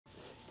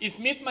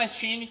Smith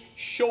machine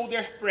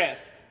shoulder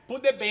press.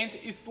 Put the band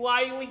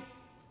slightly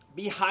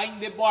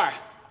behind the bar.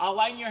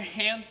 Align your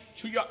hand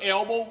to your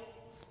elbow.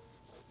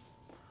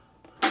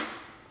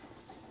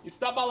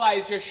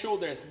 Stabilize your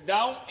shoulders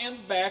down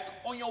and back.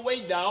 On your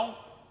way down,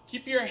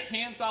 keep your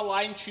hands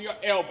aligned to your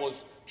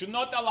elbows. Do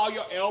not allow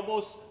your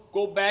elbows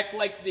go back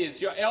like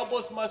this. Your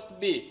elbows must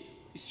be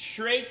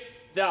straight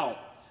down.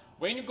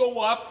 When you go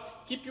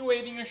up, keep your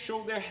weight in your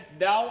shoulder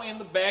down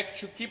and back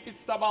to keep it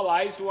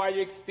stabilized while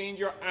you extend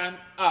your arm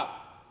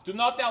up. Do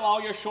not allow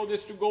your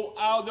shoulders to go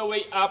all the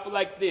way up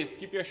like this.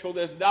 Keep your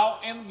shoulders down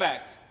and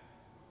back.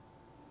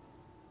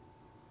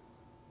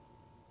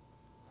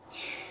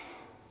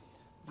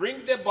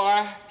 Bring the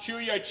bar to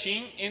your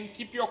chin and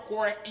keep your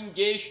core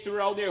engaged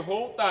throughout the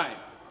whole time.